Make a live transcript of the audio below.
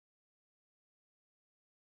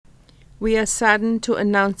We are saddened to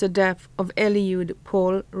announce the death of Eliud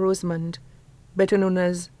Paul Rosemond, better known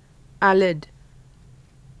as Eliud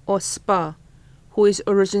or Spa, who is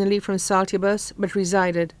originally from Saltibus but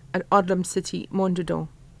resided at Odlum City, Mondudon.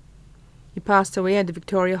 He passed away at the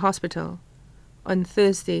Victoria Hospital on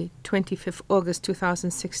Thursday, 25th August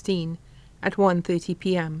 2016 at 1:30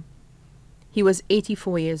 p.m. He was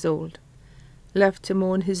 84 years old, left to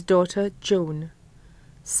mourn his daughter Joan,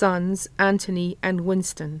 sons Anthony and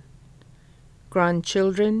Winston,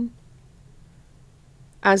 grandchildren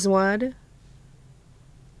Aswad,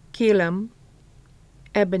 Kalam,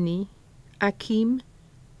 Ebony, Akeem,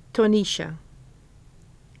 Tonisha,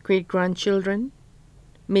 great-grandchildren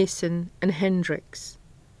Mason and Hendrix,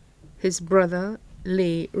 his brother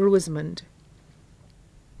Leigh Rosemond.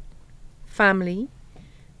 Family: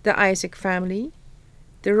 the Isaac family,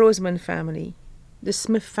 the Rosemond family, the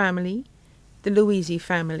Smith family, the Louisi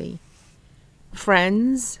family.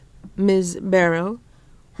 Friends: Ms. Beryl,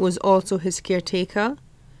 who was also his caretaker,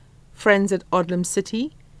 friends at Odlum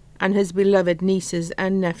City, and his beloved nieces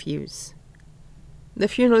and nephews. The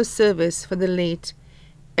funeral service for the late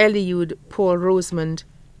Eliud Paul Rosemond,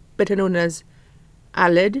 better known as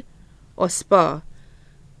Eliud or Spa,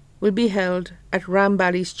 will be held at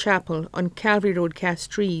Rambally's Chapel on Calvary Road,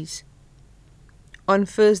 Castries, on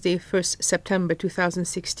Thursday, 1st September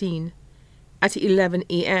 2016, at 11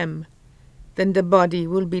 a.m. Then the body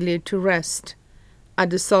will be laid to rest at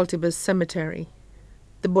the Saltibus Cemetery.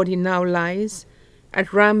 The body now lies at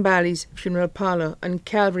Rambally's Funeral Parlour on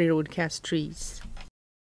Calvary Road, Castries.